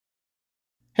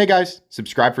Hey guys,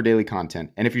 subscribe for daily content,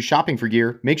 and if you're shopping for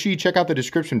gear, make sure you check out the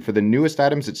description for the newest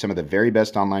items at some of the very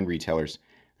best online retailers.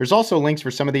 There's also links for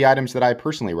some of the items that I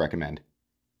personally recommend.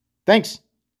 Thanks!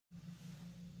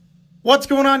 What's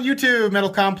going on YouTube? Metal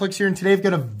Complex here, and today I've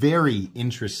got a very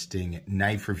interesting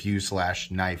knife review /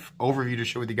 knife overview to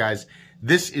share with you guys.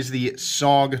 This is the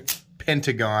SOG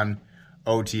Pentagon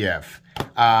OTF.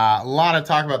 A lot of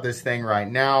talk about this thing right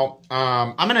now.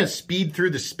 I'm going to speed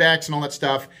through the specs and all that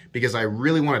stuff because I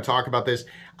really want to talk about this.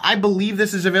 I believe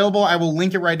this is available. I will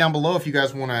link it right down below if you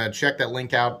guys want to check that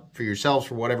link out for yourselves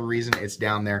for whatever reason. It's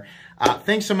down there.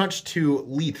 Thanks so much to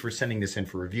Leith for sending this in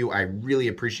for review. I really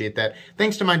appreciate that.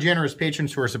 Thanks to my generous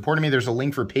patrons who are supporting me. There's a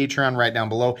link for Patreon right down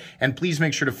below. And please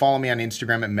make sure to follow me on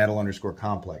Instagram at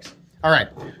metal_complex. All right,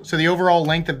 so the overall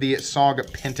length of the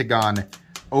SOG Pentagon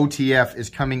OTF is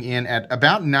coming in at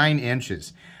about 9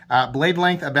 inches. Blade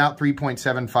length about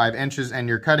 3.75 inches, and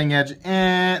your cutting edge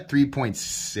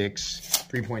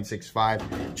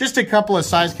 3.65. Just a couple of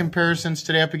size comparisons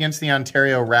today up against the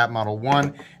Ontario Rat Model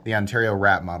 1, the Ontario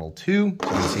Rat Model 2. So you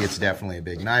can see it's definitely a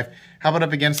big knife. How about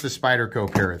up against the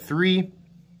Spyderco Para 3?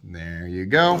 There you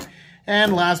go.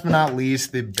 And last but not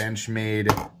least, the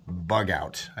Benchmade Bug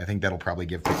Out. I think that'll probably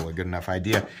give people a good enough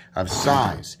idea of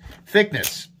size.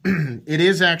 Thickness. It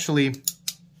is actually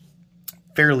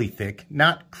fairly thick.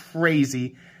 Not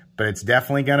crazy, but it's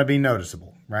definitely going to be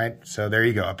noticeable, right? So there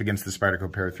you go, up against the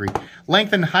Spyderco Para 3.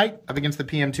 Length and height, up against the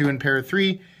PM2 and Para 3.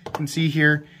 You can see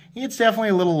here, it's definitely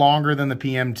a little longer than the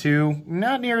PM2.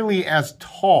 Not nearly as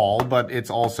tall, but it's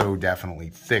also definitely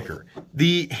thicker.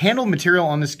 The handle material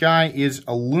on this guy is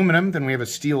aluminum. Then we have a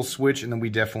steel switch, and then we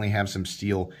definitely have some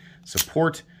steel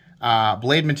support.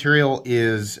 Blade material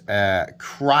is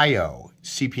cryo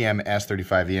CPM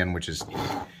S35EN, which is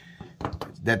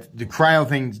that the cryo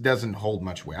thing doesn't hold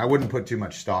much weight. I wouldn't put too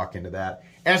much stock into that.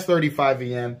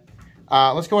 S35EN.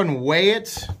 Let's go ahead and weigh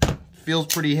it. Feels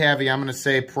pretty heavy. I'm going to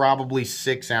say probably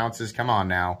 6 ounces. Come on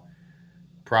now.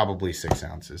 Probably 6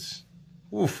 ounces.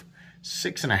 Oof.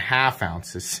 6.5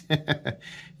 ounces.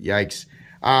 Yikes.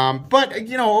 But,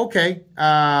 you know, okay.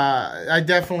 I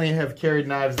definitely have carried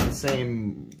knives the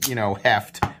same, you know,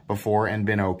 heft before and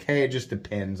been okay. It just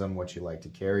depends on what you like to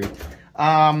carry.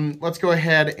 Let's go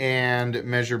ahead and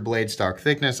measure blade stock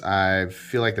thickness. I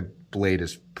feel like the blade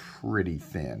is pretty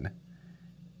thin.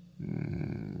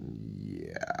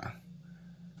 Yeah.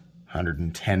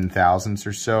 110 thousandths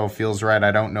or so feels right.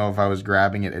 I don't know if I was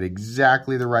grabbing it at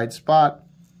exactly the right spot.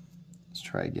 Let's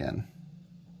try again.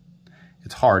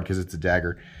 It's hard because it's a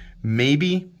dagger.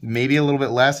 Maybe a little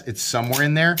bit less. It's somewhere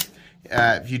in there.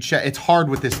 If you check, it's hard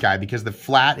with this guy because the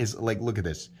flat is like, look at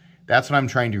this. That's what I'm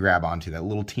trying to grab onto, that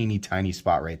little teeny tiny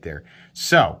spot right there.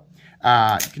 So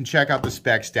you can check out the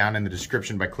specs down in the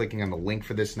description by clicking on the link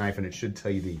for this knife, and it should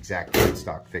tell you the exact blade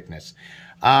stock thickness.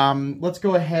 Let's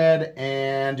go ahead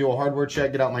and do a hardware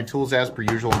check, get out my tools as per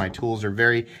usual. My tools are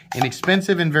very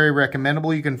inexpensive and very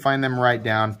recommendable. You can find them right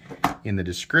down in the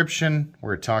description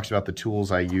where it talks about the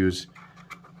tools I use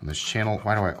on this channel.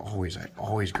 Why do I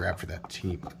always grab for that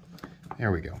T?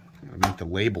 There we go. Make the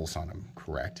labels on them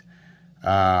correct.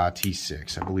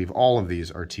 T6. I believe all of these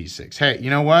are T6. Hey,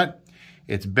 you know what?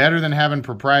 It's better than having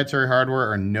proprietary hardware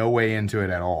or no way into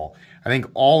it at all. I think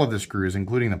all of the screws,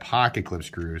 including the pocket clip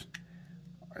screws,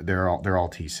 they're all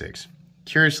T6.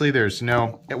 Curiously, there's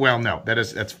no, well, no,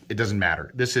 it doesn't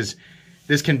matter. This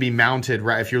can be mounted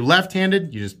right. If you're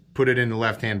left-handed, you just put it in the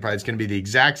left hand. It's going to be the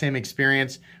exact same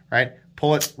experience, right?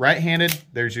 Pull it right-handed.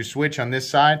 There's your switch on this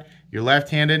side. You're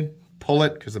left-handed, pull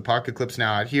it because the pocket clip's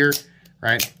now out here,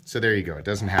 right? So there you go. It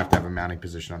doesn't have to have a mounting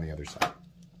position on the other side.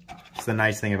 It's the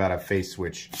nice thing about a face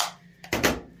switch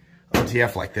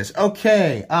OTF like this.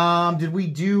 Okay, did we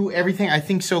do everything? I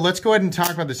think so. Let's go ahead and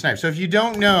talk about this knife. So if you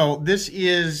don't know, this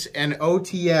is an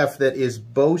OTF that is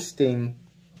boasting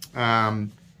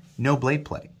no blade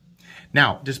play.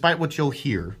 Now, despite what you'll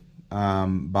hear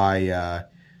by,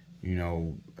 you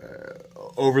know,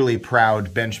 overly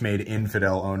proud Benchmade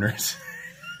infidel owners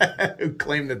who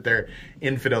claim that their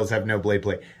infidels have no blade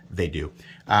play, they do.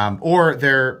 Or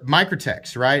they're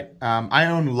Microtechs, right? I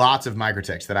own lots of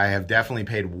Microtechs that I have definitely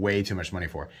paid way too much money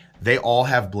for. They all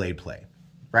have blade play,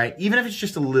 right? Even if it's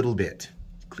just a little bit.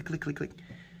 Click, click, click, click.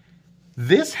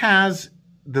 This has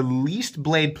the least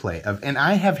blade play of, and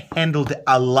I have handled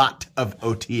a lot of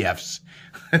OTFs.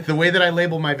 The way that I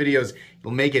label my videos,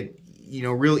 it'll make it, you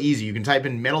know, real easy. You can type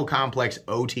in Metal Complex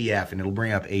OTF and it'll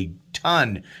bring up a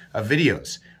ton of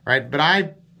videos, right? But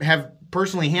I have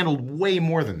personally handled way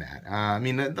more than that. I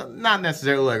mean, not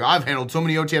necessarily like I've handled so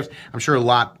many OTFs. I'm sure a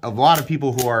lot of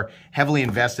people who are heavily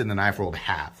invested in the knife world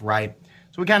have, right?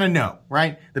 So we kind of know,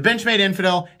 right? The Benchmade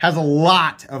Infidel has a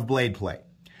lot of blade play.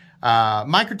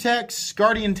 Microtechs,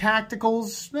 Guardian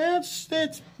Tacticals,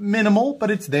 it's minimal, but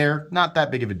it's there. Not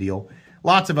that big of a deal.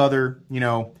 Lots of other, you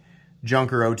know,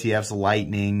 Junker OTFs,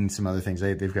 Lightning, some other things.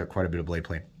 They've got quite a bit of blade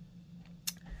play.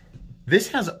 This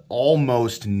has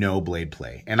almost no blade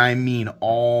play, and I mean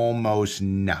almost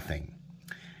nothing.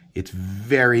 It's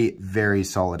very, very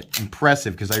solid.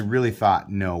 Impressive, because I really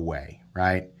thought, no way,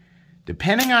 right?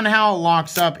 Depending on how it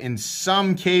locks up, in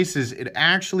some cases, it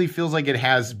actually feels like it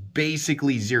has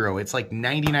basically zero. It's like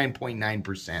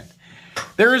 99.9%.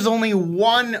 There is only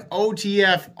one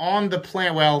OTF on the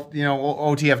planet, well, you know,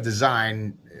 OTF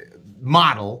design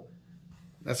model.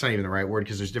 That's not even the right word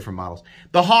because there's different models.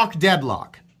 The Hawk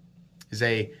Deadlock is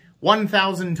a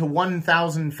 $1,000 to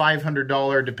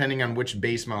 $1,500, depending on which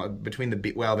base model, between the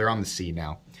B, well, they're on the C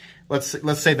now. Let's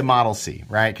say the Model C,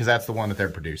 right? Because that's the one that they're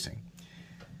producing.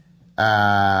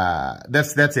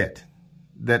 That's it.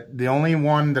 The only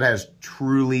one that has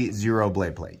truly zero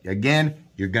blade play. Again,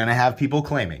 you're gonna have people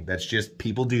claiming. That's just,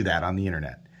 people do that on the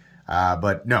internet.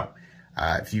 But no,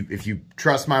 if you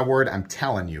trust my word, I'm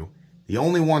telling you, the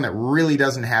only one that really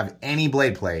doesn't have any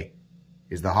blade play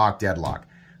is the Hawk Deadlock.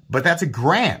 But that's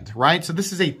 $1,000, right? So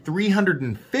this is a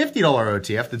 $350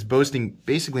 OTF that's boasting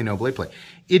basically no blade play.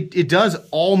 It does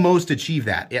almost achieve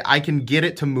that. I can get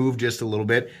it to move just a little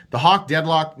bit. The Hawk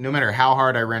Deadlock, no matter how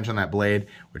hard I wrench on that blade,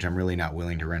 which I'm really not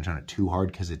willing to wrench on it too hard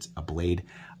because it's a blade.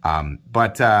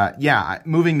 Yeah,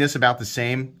 moving this about the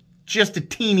same, just a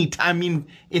teeny, I mean,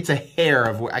 it's a hair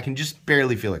of, I can just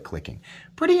barely feel it clicking.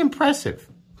 Pretty impressive.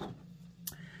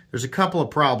 There's a couple of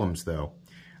problems though.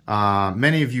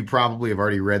 Many of you probably have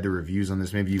already read the reviews on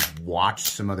this. Maybe you've watched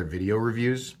some other video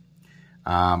reviews.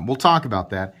 We'll talk about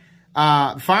that.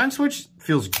 Firing switch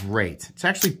feels great. It's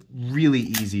actually really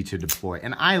easy to deploy.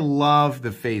 And I love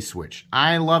the phase switch.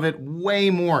 I love it way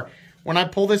more. When I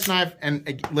pull this knife,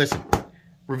 and listen,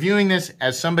 reviewing this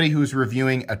as somebody who's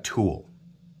reviewing a tool.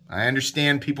 I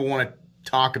understand people want to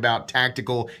talk about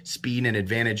tactical speed and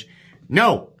advantage.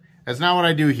 No, that's not what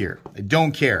I do here. I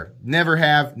don't care. Never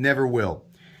have, never will.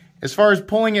 As far as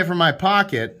pulling it from my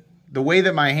pocket, the way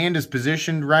that my hand is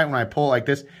positioned right when I pull like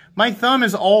this, my thumb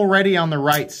is already on the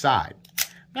right side. I'm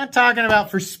not talking about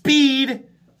for speed,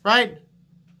 right?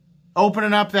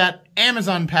 Opening up that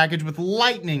Amazon package with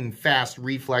lightning fast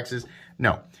reflexes.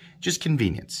 No, just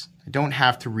convenience. I don't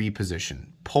have to reposition.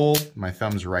 Pull, my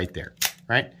thumb's right there,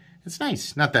 right? It's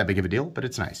nice. Not that big of a deal, but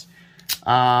it's nice.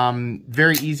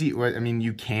 Very easy. I mean,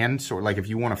 you can sort of, like, if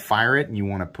you want to fire it and you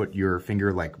want to put your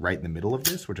finger like right in the middle of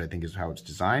this, which I think is how it's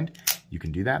designed, you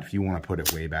can do that. If you want to put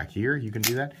it way back here, you can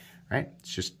do that, right?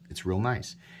 It's real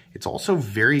nice. It's also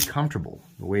very comfortable,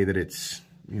 the way that it's,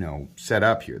 you know, set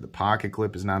up here. The pocket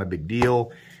clip is not a big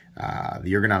deal.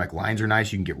 The ergonomic lines are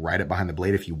nice. You can get right up behind the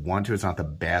blade if you want to. It's not the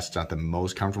best, it's not the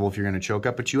most comfortable if you're going to choke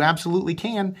up, but you absolutely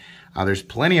can. There's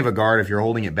plenty of a guard if you're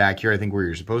holding it back here, I think where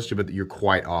you're supposed to, but you're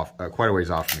quite a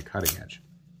ways off from the cutting edge.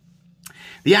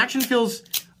 The action feels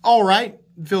all right.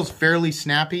 It feels fairly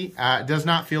snappy. It does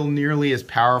not feel nearly as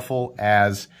powerful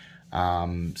as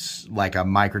like a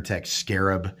Microtech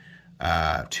Scarab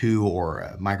 2 or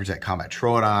a Microtech Combat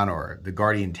Troodon or the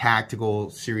Guardian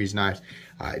Tactical series knives.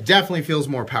 It definitely feels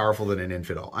more powerful than an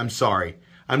Infidel. I'm sorry.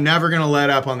 I'm never going to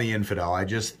let up on the Infidel.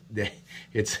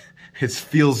 It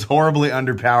feels horribly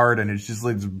underpowered, and it's just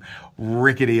like this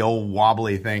rickety old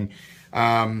wobbly thing.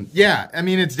 Yeah, I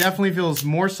mean, it definitely feels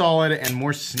more solid and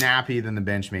more snappy than the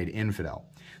Benchmade Infidel.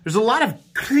 There's a lot of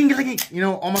cling, you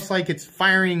know, almost like it's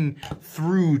firing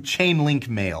through chain link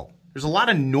mail. There's a lot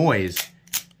of noise.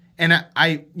 And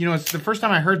you know, it's the first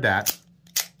time I heard that,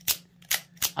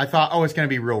 I thought, oh, it's going to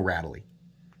be real rattly.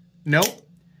 Nope.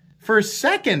 For a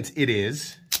second, it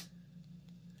is.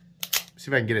 Let's see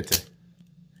if I can get it to.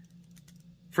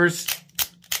 First,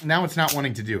 now it's not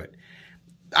wanting to do it.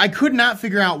 I could not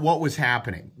figure out what was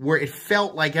happening, where it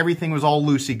felt like everything was all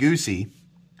loosey-goosey,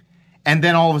 and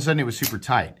then all of a sudden it was super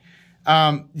tight.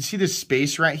 You see this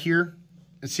space right here?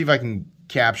 Let's see if I can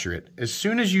capture it. As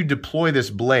soon as you deploy this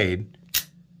blade,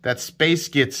 that space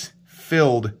gets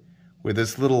filled with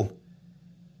this little,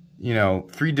 you know,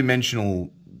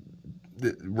 three-dimensional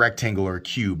rectangle or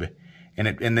cube, and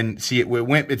then see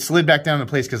it slid back down into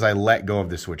place because I let go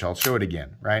of the switch. I'll show it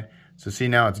again, right? So see,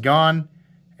 now it's gone,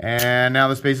 and now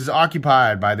the space is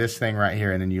occupied by this thing right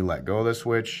here, and then you let go of the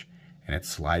switch, and it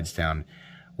slides down,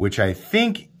 which I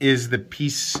think is the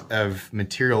piece of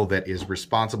material that is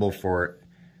responsible for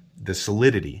the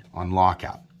solidity on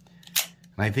lockout.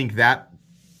 And I think that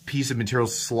piece of material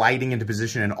sliding into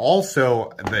position, and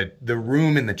also the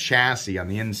room in the chassis on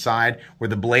the inside where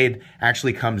the blade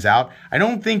actually comes out. I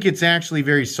don't think it's actually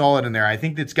very solid in there. I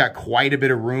think it's got quite a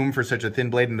bit of room for such a thin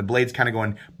blade, and the blade's kind of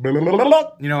going,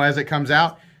 you know, as it comes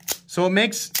out. So it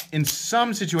makes, in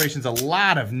some situations, a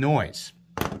lot of noise.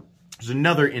 There's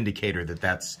another indicator that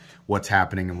that's what's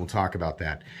happening, and we'll talk about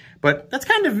that. But that's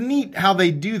kind of neat how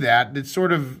they do that. It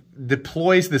sort of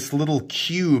deploys this little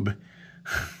cube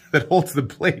that holds the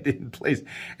blade in place.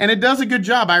 And it does a good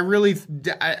job.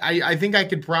 I think I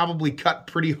could probably cut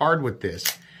pretty hard with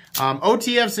this.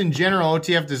 OTFs in general,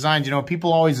 OTF designs, you know,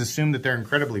 people always assume that they're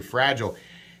incredibly fragile.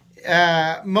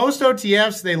 Most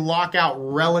OTFs, they lock out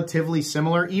relatively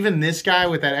similar. Even this guy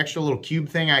with that extra little cube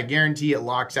thing, I guarantee it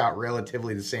locks out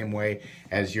relatively the same way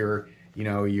as your, you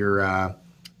know, your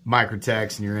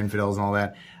Microtechs and your Infidels and all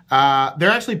that.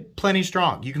 They're actually plenty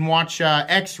strong. You can watch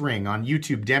X-Ring on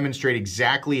YouTube demonstrate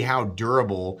exactly how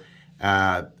durable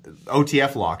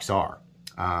OTF locks are,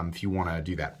 if you want to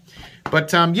do that.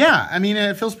 But yeah, I mean,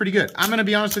 it feels pretty good. I'm going to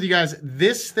be honest with you guys.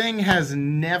 This thing has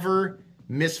never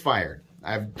misfired.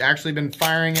 I've actually been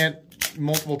firing it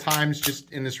multiple times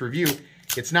just in this review.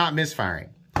 It's not misfiring.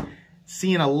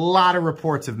 Seeing a lot of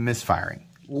reports of misfiring.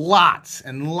 Lots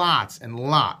and lots and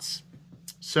lots.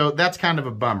 So that's kind of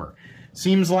a bummer.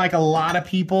 Seems like a lot of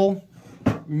people,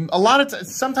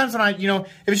 sometimes when you know,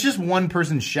 if it's just one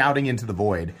person shouting into the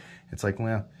void, it's like,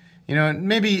 well, you know,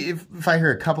 maybe if I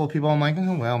hear a couple of people, I'm like,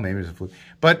 oh, well, maybe it's a fluke.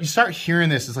 But you start hearing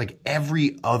this, it's like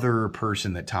every other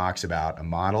person that talks about a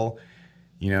model,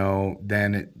 you know,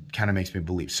 then it kind of makes me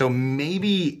believe. So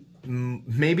maybe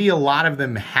a lot of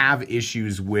them have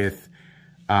issues with,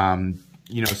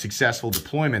 you know, successful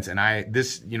deployments,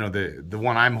 and you know, the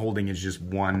one I'm holding is just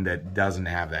one that doesn't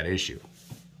have that issue.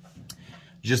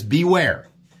 Just beware.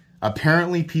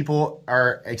 Apparently people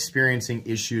are experiencing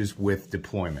issues with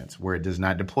deployments where it does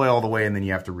not deploy all the way and then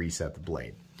you have to reset the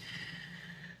blade.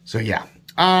 So yeah,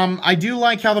 I do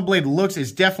like how the blade looks.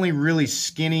 It's definitely really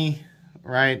skinny,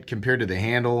 right, compared to the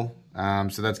handle.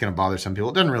 So that's going to bother some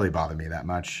people. It doesn't really bother me that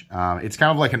much. It's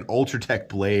kind of like an Ultratech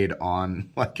blade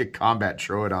on like a Combat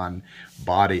Troodon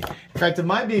body. In fact, it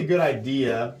might be a good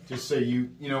idea, just so you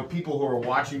know, people who are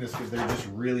watching this because they're just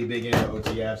really big into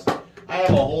OTFs. I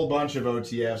have a whole bunch of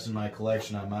OTFs in my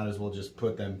collection. I might as well just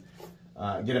put them,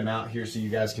 get them out here so you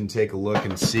guys can take a look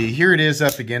and see. Here it is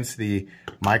up against the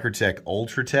Microtech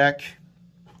Ultratech.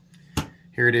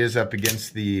 Here it is up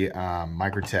against the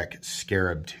Microtech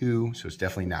Scarab 2, so it's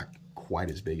definitely not quite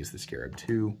as big as the Scarab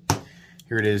 2.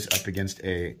 Here it is up against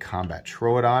a Combat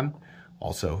Troodon,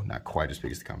 also not quite as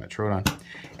big as the Combat Troodon.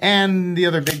 And the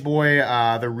other big boy,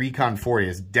 the Recon 40,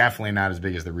 is definitely not as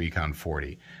big as the Recon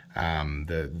 40.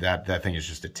 That thing is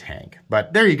just a tank.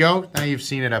 But there you go. Now you've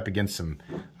seen it up against some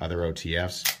other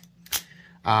OTFs.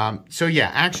 So yeah,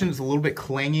 action's a little bit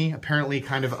clangy, apparently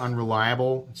kind of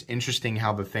unreliable. It's interesting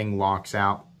how the thing locks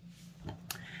out.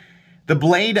 The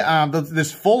blade,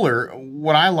 this fuller,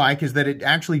 what I like is that it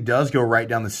actually does go right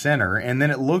down the center, and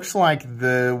then it looks like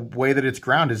the way that it's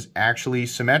ground is actually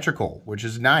symmetrical, which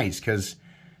is nice because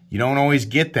you don't always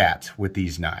get that with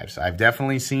these knives. I've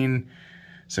definitely seen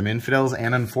some Infidels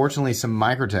and unfortunately some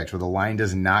Microtechs where the line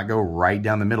does not go right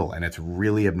down the middle, and it's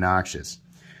really obnoxious.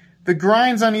 The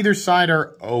grinds on either side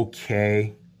are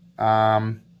okay.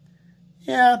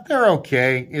 Yeah, they're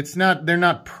okay. They're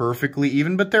not perfectly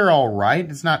even, but they're all right.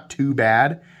 It's not too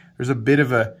bad. There's a bit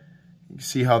of a, you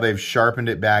see how they've sharpened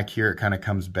it back here. It kind of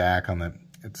comes back on the,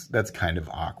 that's kind of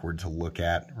awkward to look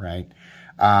at, right?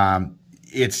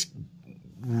 It's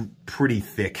pretty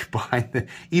thick behind the,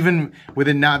 even with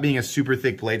it not being a super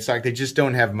thick blade stock, they just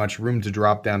don't have much room to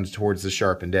drop down towards the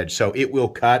sharpened edge. So it will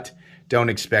cut. Don't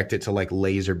expect it to like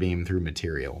laser beam through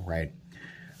material, right?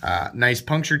 Nice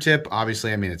puncture tip.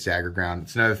 Obviously, I mean, it's dagger ground.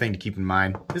 It's another thing to keep in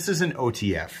mind. This is an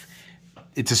OTF.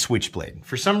 It's a switchblade.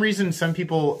 For some reason, some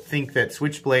people think that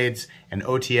switchblades and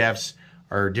OTFs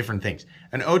are different things.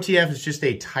 An OTF is just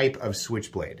a type of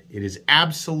switchblade. It is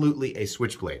absolutely a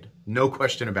switchblade. No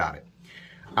question about it.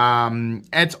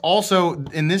 It's also,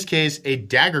 in this case, a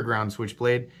dagger ground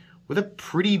switchblade with a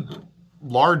pretty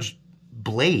large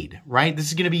blade, right? This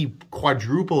is going to be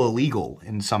quadruple illegal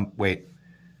in some way.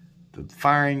 The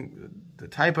firing, the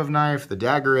type of knife, the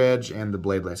dagger edge, and the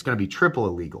blade length. It's going to be triple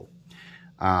illegal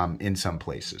in some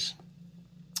places.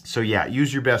 So yeah,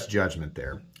 use your best judgment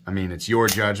there. I mean, it's your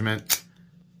judgment,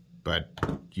 but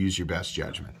use your best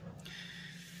judgment.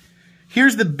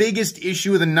 Here's the biggest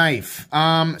issue with the knife.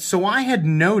 So I had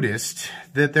noticed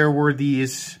that there were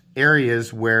these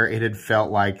areas where it had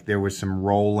felt like there was some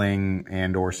rolling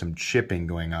and or some chipping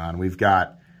going on. We've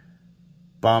got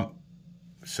bump,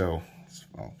 so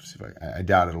Well, see if I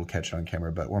doubt it'll catch it on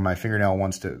camera, but where my fingernail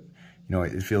wants to, you know,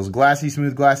 it feels glassy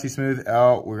smooth, glassy smooth.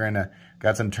 Oh,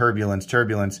 got some turbulence,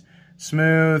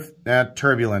 smooth,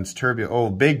 turbulence, oh,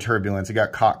 big turbulence. It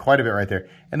got caught quite a bit right there,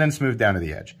 and then smooth down to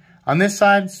the edge. On this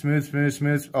side, smooth, smooth,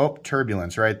 smooth. Oh,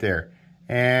 turbulence right there.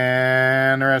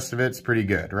 And the rest of it's pretty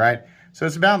good, right? So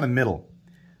it's about in the middle.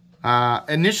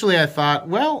 Initially I thought,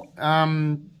 well,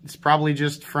 it's probably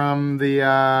just from the,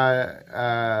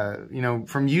 you know,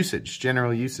 from usage,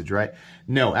 general usage, right?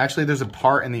 No, actually there's a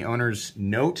part in the owner's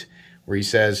note where he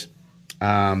says,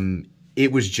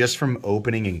 it was just from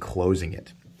opening and closing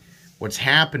it. What's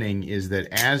happening is that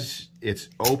as it's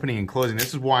opening and closing,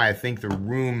 this is why I think the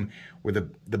room where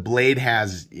the blade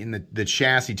has in the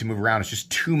chassis to move around is just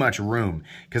too much room,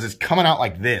 because it's coming out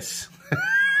like this.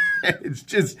 It's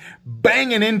just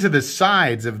banging into the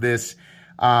sides of this,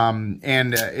 and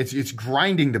it's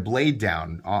grinding the blade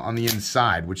down on the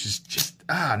inside, which is just,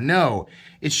 no.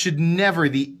 It should never,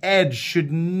 the edge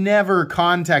should never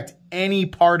contact any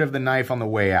part of the knife on the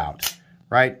way out,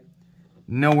 right?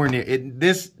 Nowhere near it.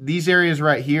 These areas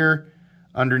right here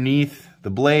underneath the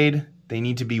blade, they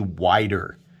need to be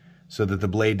wider so that the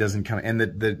blade doesn't come, and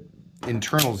the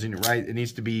internals, right? It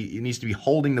needs to be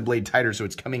holding the blade tighter so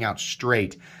it's coming out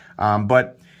straight.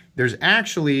 But there's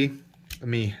actually, let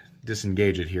me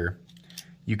disengage it here.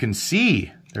 You can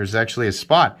see there's actually a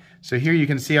spot. So here you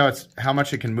can see how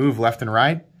much it can move left and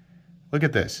right. Look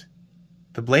at this.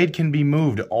 The blade can be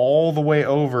moved all the way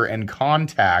over and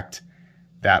contact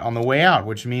that on the way out,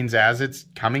 which means as it's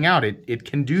coming out, it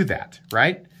can do that,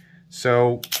 right?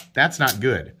 So that's not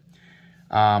good.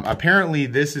 Apparently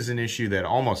this is an issue that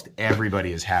almost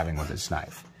everybody is having with this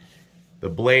knife. The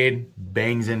blade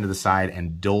bangs into the side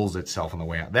and dulls itself on the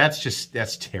way out.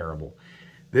 That's terrible.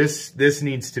 This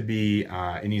needs to be,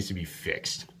 it needs to be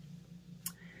fixed.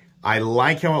 I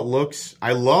like how it looks.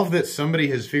 I love that somebody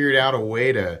has figured out a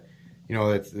way to, you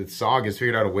know, that SOG has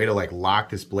figured out a way to like lock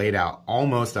this blade out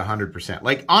almost 100%.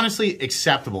 Like honestly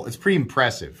acceptable. It's pretty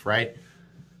impressive, right?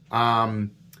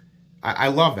 I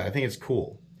love that. I think it's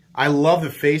cool. I love the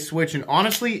face switch, and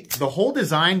honestly, the whole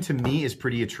design to me is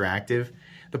pretty attractive.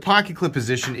 The pocket clip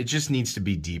position, it just needs to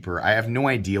be deeper. I have no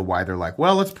idea why they're like,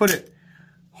 well, let's put it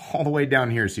all the way down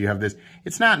here so you have this.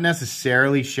 It's not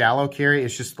necessarily shallow carry.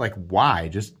 It's just like, why?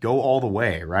 Just go all the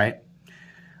way, right?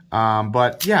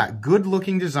 But yeah, good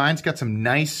looking design. It's got some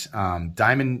nice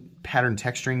diamond pattern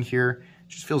texturing here. It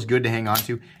just feels good to hang on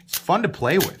to. It's fun to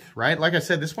play with, right? Like I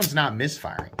said, this one's not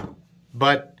misfiring.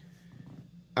 But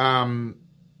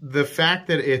the fact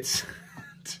that it's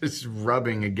just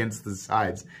rubbing against the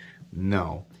sides,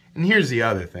 no. And here's the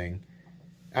other thing.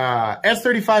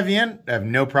 S35VN, I have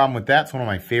no problem with that. It's one of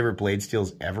my favorite blade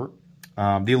steels ever.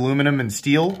 The aluminum and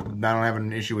steel, I don't have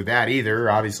an issue with that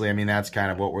either. Obviously, I mean, that's kind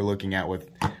of what we're looking at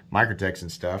with Microtex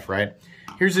and stuff, right?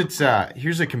 Here's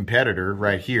a competitor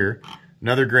right here.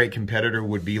 Another great competitor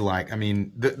would be like, I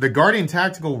mean, the Guardian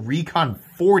Tactical Recon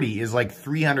 40 is like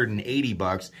 380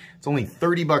 bucks. It's only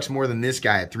 30 bucks more than this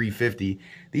guy at 350.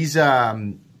 These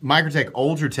Microtech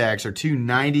Ultratex are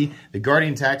 290. The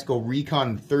Guardian Tactical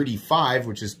Recon 35,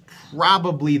 which is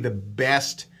probably the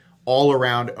best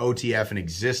all-around OTF in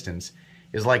existence,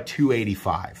 is like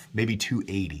 285, maybe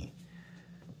 280.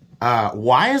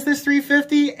 Why is this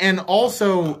 350? And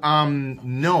also,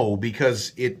 no,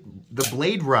 because the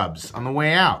blade rubs on the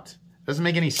way out. Doesn't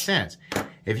make any sense.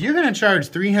 If you're going to charge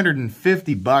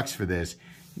 350 bucks for this,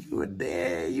 you would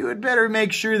better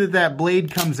make sure that that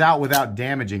blade comes out without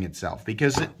damaging itself,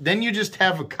 because then you just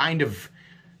have a kind of,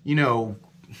 you know,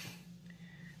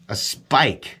 a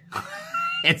spike.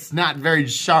 It's not very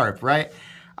sharp, right?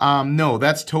 No,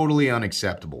 that's totally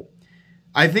unacceptable.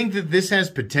 I think that this has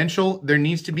potential. There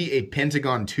needs to be a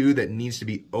Pentagon 2 that needs to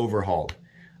be overhauled.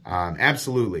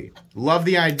 Absolutely. Love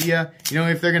the idea. You know,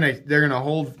 if they're gonna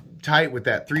hold tight with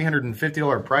that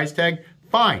 $350 price tag,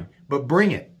 fine, but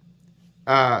bring it.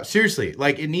 Seriously,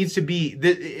 like it needs to be,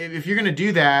 if you're gonna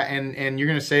do that and you're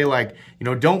gonna say like, you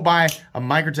know, don't buy a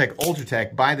Microtech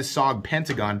Ultratech, buy the SOG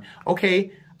Pentagon,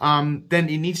 okay, then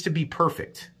it needs to be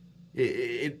perfect.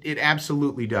 It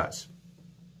absolutely does.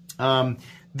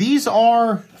 These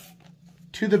are,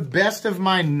 to the best of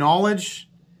my knowledge,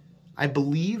 I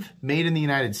believe, made in the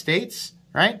United States,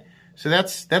 right? So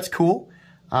that's cool.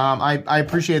 I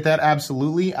appreciate that,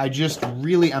 absolutely. I just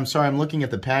really, I'm sorry, I'm looking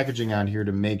at the packaging on here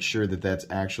to make sure that that's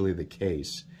actually the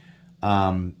case.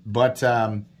 Yeah,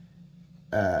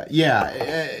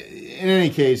 in any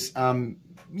case,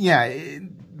 yeah,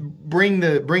 bring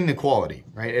the quality,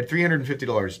 right? At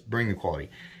 $350, bring the quality.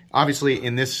 Obviously,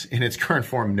 in its current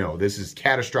form, no, this is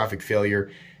catastrophic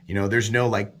failure. You know, there's no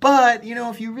like, but, you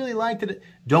know, if you really liked it,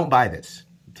 don't buy this.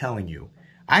 telling you.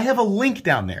 I have a link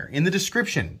down there in the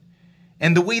description.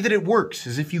 And the way that it works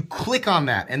is if you click on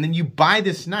that and then you buy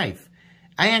this knife,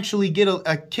 I actually get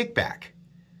a kickback.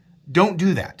 Don't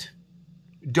do that.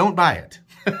 Don't buy it.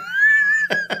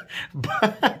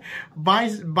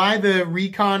 buy the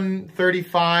Recon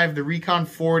 35, the Recon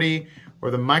 40, or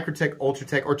the Microtech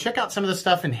Ultratech, or check out some of the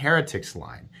stuff in Heretic's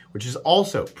line, which is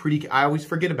also pretty, I always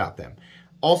forget about them,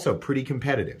 also pretty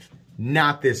competitive.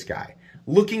 Not this guy.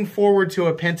 Looking forward to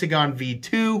a Pentagon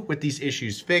V2 with these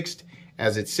issues fixed.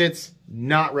 As it sits,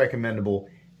 not recommendable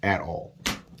at all.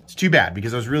 It's too bad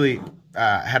because I was really,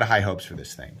 had high hopes for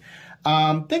this thing.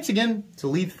 Thanks again to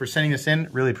Leith for sending this in.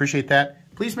 Really appreciate that.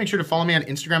 Please make sure to follow me on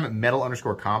Instagram at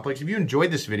metal_complex. If you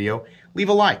enjoyed this video, leave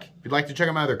a like. If you'd like to check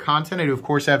out my other content, I do, of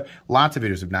course, have lots of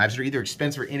videos of knives that are either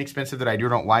expensive or inexpensive that I do or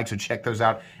don't like, so check those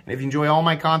out. And if you enjoy all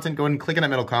my content, go ahead and click on that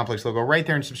Metal Complex logo right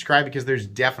there and subscribe because there's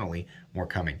definitely more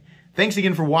coming. Thanks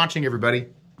again for watching, everybody,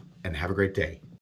 and have a great day.